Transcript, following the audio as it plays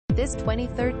This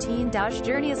 2013 Dodge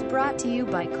Journey is brought to you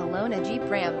by Kelowna Jeep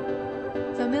Ram.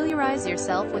 Familiarize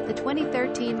yourself with the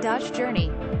 2013 Dodge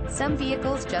Journey. Some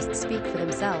vehicles just speak for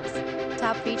themselves.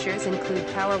 Top features include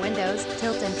power windows,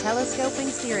 tilt and telescoping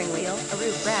steering wheel, a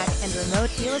roof rack, and remote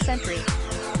keyless entry.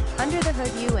 Under the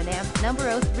hood you and amp number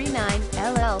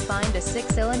 039LL find a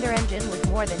 6-cylinder engine with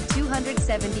more than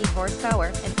 270 horsepower,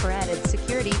 and for added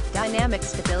security, dynamic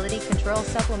stability control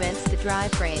supplements the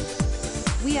drivetrain.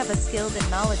 We have a skilled and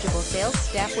knowledgeable sales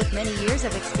staff with many years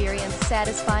of experience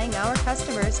satisfying our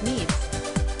customers' needs.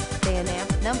 They and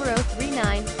amp number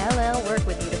 039LL work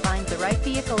with you to find the right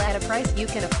vehicle at a price you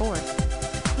can afford.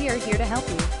 We are here to help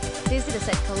you. Visit us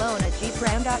at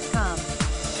KelownaJeepRam.com.